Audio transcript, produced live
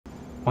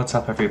What's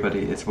up, everybody?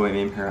 It's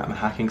William here. I'm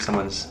hacking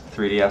someone's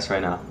 3DS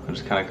right now,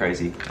 which is kind of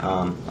crazy.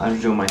 I'm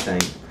just doing my thing.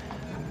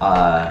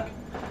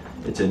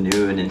 It's a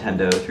new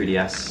Nintendo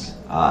 3DS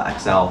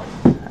XL,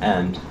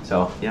 and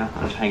so yeah,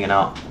 I'm just hanging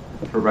out.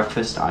 For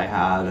breakfast, I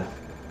had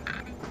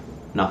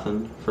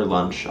nothing. For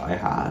lunch, I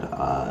had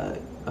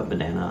a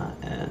banana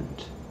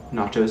and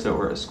nachos that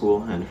were at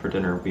school, and for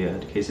dinner we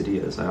had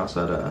quesadillas. I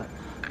also had a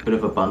bit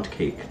of a bundt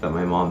cake that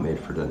my mom made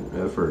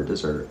for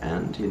dessert,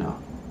 and you know,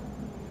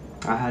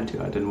 I had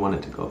to. I didn't want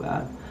it to go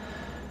bad.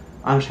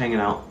 I'm just hanging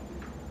out.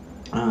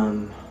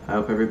 I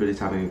hope everybody's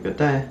having a good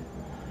day.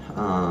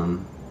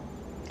 I'm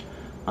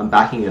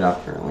backing it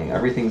up currently.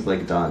 Everything's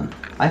like done.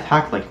 I've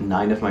hacked like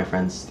 9 of my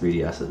friends'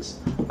 3DSs.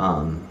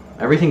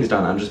 Everything's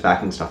done. I'm just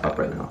backing stuff up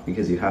right now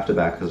because you have to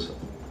back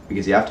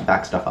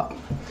stuff up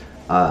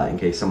in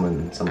case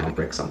someone somehow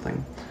breaks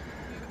something.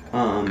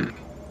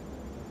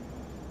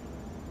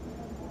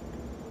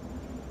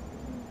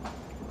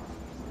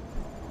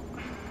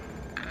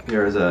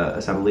 There was a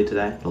assembly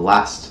today.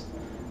 This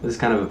is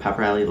kind of a pep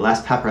rally. The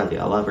last pep rally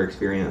I'll ever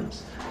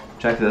experience.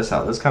 Check this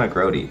out. This is kind of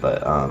grody,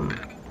 but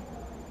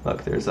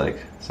look, there's like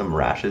some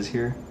rashes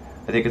here.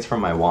 I think it's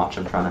from my watch.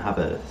 I'm trying to have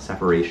a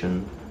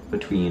separation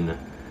between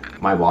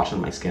my watch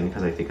and my skin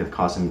because I think it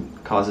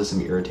causes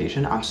some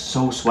irritation. I'm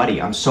so sweaty.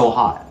 I'm so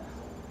hot.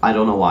 I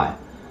don't know why.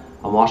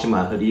 I'm washing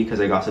my hoodie because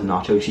I got some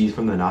nacho cheese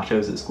from the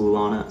nachos at school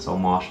on it, so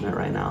I'm washing it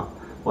right now.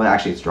 Well,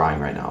 actually, it's drying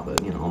right now,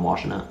 but you know, I'm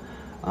washing it.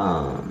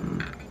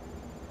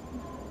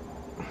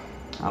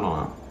 I don't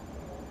know.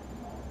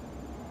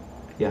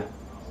 Yeah.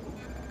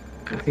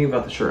 I'm thinking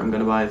about the shirt I'm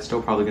gonna buy. It's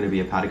still probably gonna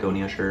be a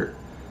Patagonia shirt.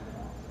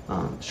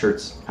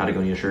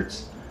 Patagonia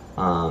shirts.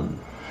 I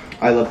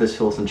love this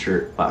Filson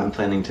shirt, but I'm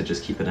planning to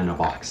just keep it in a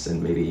box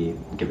and maybe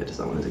give it to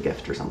someone as a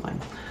gift or something.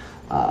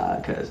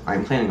 Because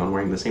I'm planning on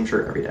wearing the same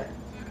shirt every day.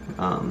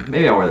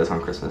 Maybe I'll wear this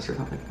on Christmas or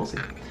something. We'll see.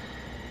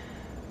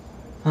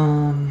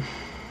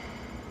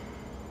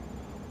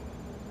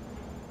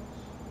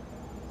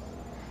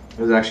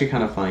 It was actually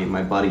kind of funny.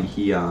 My buddy,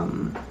 he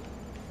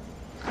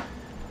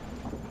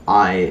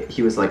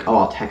was like, "Oh,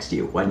 I'll text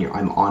you when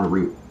I'm en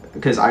route,"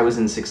 because I was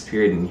in 6th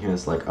period, and he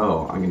was like,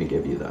 "Oh, I'm gonna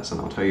give you this, and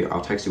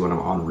I'll text you when I'm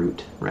en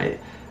route, right?"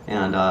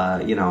 And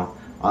you know,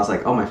 I was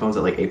like, "Oh, my phone's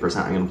at like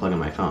 8%. I'm gonna plug in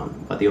my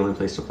phone," but the only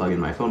place to plug in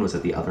my phone was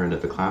at the other end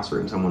of the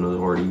classroom. Someone was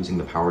already using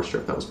the power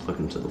strip that was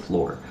plugged into the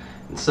floor,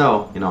 and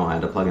so you know, I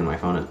had to plug in my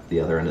phone at the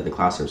other end of the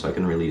classroom, so I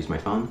couldn't really use my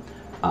phone.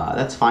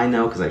 That's fine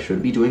though, because I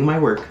should be doing my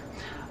work.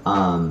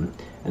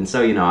 And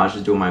so, you know, I was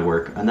just doing my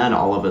work, and then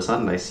all of a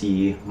sudden I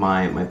see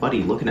my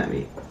buddy looking at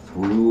me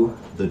through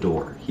the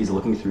door. He's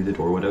looking through the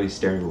door window, he's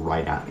staring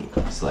right at me.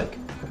 He's like,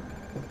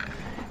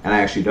 and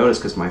I actually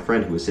noticed because my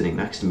friend who was sitting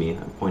next to me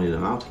pointed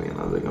him out to me, and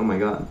I was like, oh my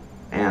god.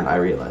 And I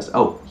realized,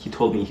 oh, he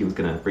told me he was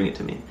gonna bring it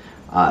to me.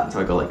 So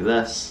I go like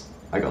this,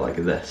 I go like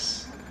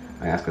this.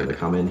 I ask him to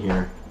come in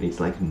here, and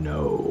he's like,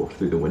 no,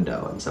 through the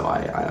window. And so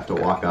I have to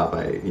walk up.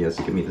 He has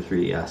to give me the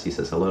 3DS. He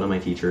says hello to my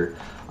teacher.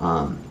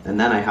 And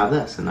then I have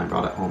this, and I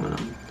brought it home,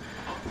 and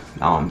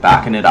now I'm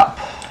backing it up.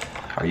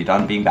 Are you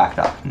done being backed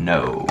up?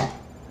 No.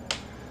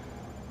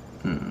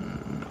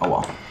 Oh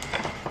well.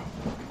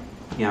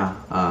 Yeah,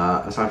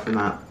 aside from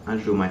that, I'm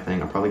just doing my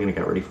thing. I'm probably gonna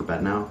get ready for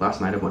bed now.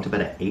 Last night I went to bed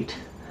at 8.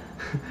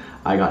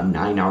 I got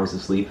 9 hours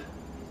of sleep.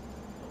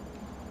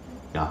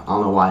 Yeah, I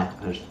don't know why.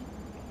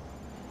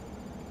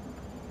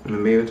 I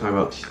mean, maybe talking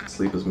about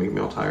sleep is making me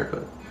all tired,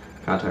 but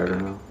kind of tired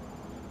right now.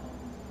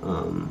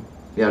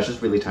 Yeah, I was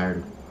just really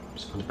tired.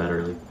 Just went to bed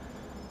early.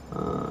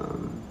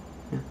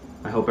 Yeah,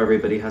 I hope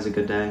everybody has a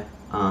good day.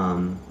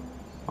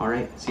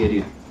 Alright, see ya,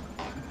 dude.